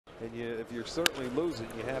And if you're certainly losing,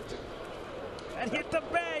 you have to. That hit the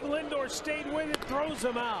bag. Lindor stayed with it, throws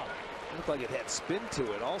him out. Looked like it had spin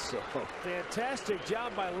to it also. Fantastic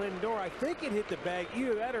job by Lindor. I think it hit the bag.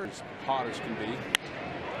 Either that or as hot as can be.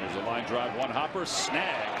 There's a line drive, one hopper,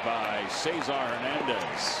 snagged by Cesar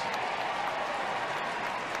Hernandez.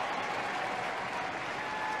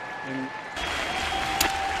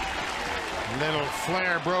 Little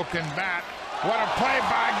flare, broken bat. What a play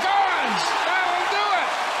by Goins! That'll do it!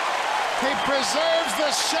 He preserves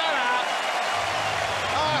the shutout.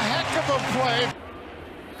 A heck of a play.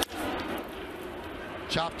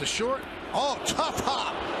 Chopped to short. Oh, tough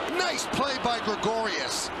hop. Nice play by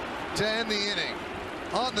Gregorius to end the inning.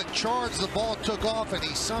 On the charge, the ball took off, and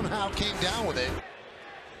he somehow came down with it.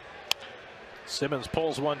 Simmons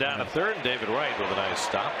pulls one down to third, and David Wright with a nice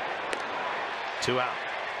stop. 2 out.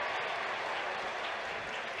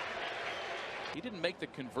 He didn't make the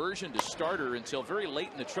conversion to starter until very late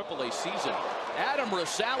in the AAA season. Adam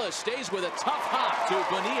Rosales stays with a tough hop to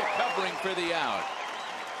Bonilla covering for the out.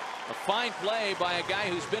 A fine play by a guy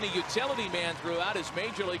who's been a utility man throughout his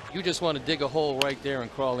major league. You just want to dig a hole right there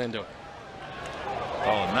and crawl into it.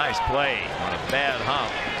 Oh, nice play on a bad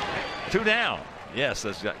hump. 2 down. Yes,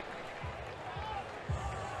 that's got.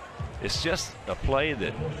 It's just a play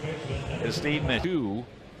that, as Steve mentioned. 2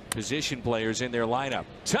 position players in their lineup.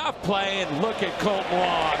 Tough play, and look at Colton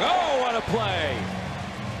Wong. Oh, what a play!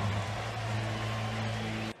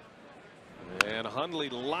 And Hundley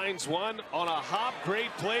lines one on a hop. Great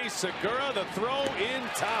play. Segura, the throw in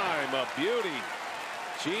time. A beauty.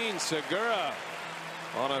 Gene Segura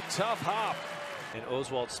on a tough hop. And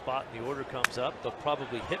Oswald's spot in the order comes up. They'll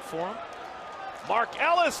probably hit for him. Mark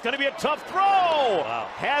Ellis, going to be a tough throw. Wow.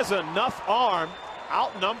 Has enough arm.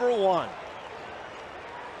 Out number 1.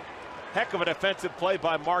 Heck of a defensive play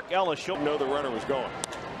by Mark Ellis. She'll know the runner was going.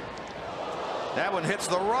 That one hits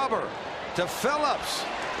the rubber to Phillips.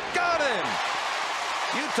 Got him.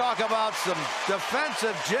 You talk about some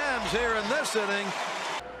defensive gems here in this inning.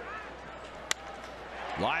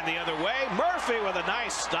 Line the other way. Murphy with a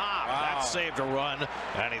nice stop. Wow. That saved a run,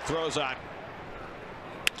 and he throws on.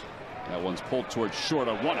 That one's pulled towards short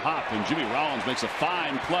on one hop, and Jimmy Rollins makes a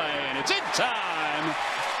fine play, and it's in time.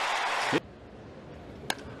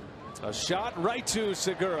 A shot right to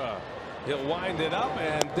Segura. He'll wind it up,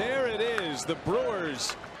 and there it is. The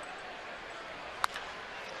Brewers.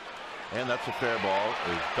 And that's a fair ball.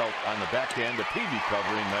 It felt on the back end. The Peavy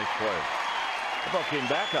covering. Nice play. The ball came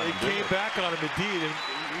back on him. It came back on him indeed. And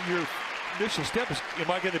your initial step is, am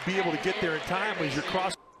I going to be able to get there in time as you're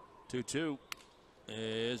cross? 2-2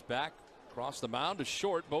 is back across the mound to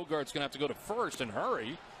short. Bogart's going to have to go to first and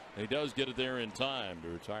hurry. He does get it there in time to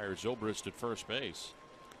retire Zobrist at first base,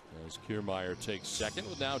 as Kiermaier takes second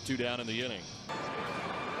with now 2 down in the inning.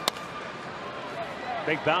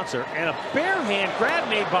 Big bouncer and a bare hand grab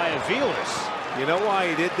made by Aviles. You know why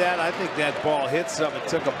he did that? I think that ball hit something. It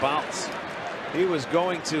took a bounce. He was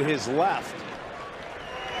going to his left.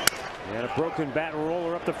 And a broken bat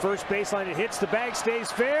roller up the first baseline. It hits the bag,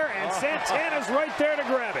 stays fair, and Santana's right there to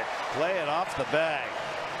grab it. Play it off the bag.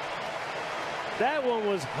 That one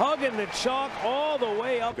was hugging the chalk all the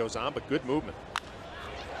way up. Goes on, but good movement.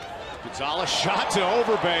 Gonzalez shot to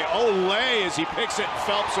Overbay. Olay as he picks it.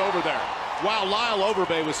 Phelps over there. Wow, Lyle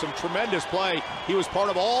Overbay with some tremendous play. He was part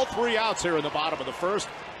of all 3 outs here in the bottom of the first.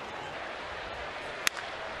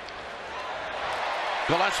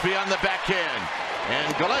 Gillespie on the backhand,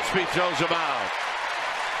 and Gillespie throws him out.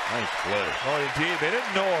 Nice play. Oh, indeed. They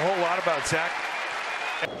didn't know a whole lot about Zach.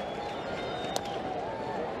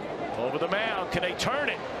 Over the mound. Can they turn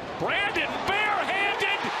it? Brandon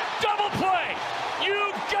barehanded double play.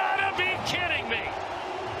 You've got to be kidding me.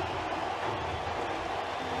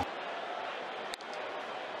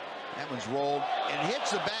 That one's rolled and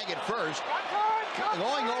hits the bag at first.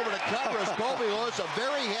 Going over to cover Escobedo. It's a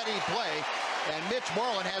very heady play, and Mitch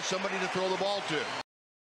Moreland has somebody to throw the ball to.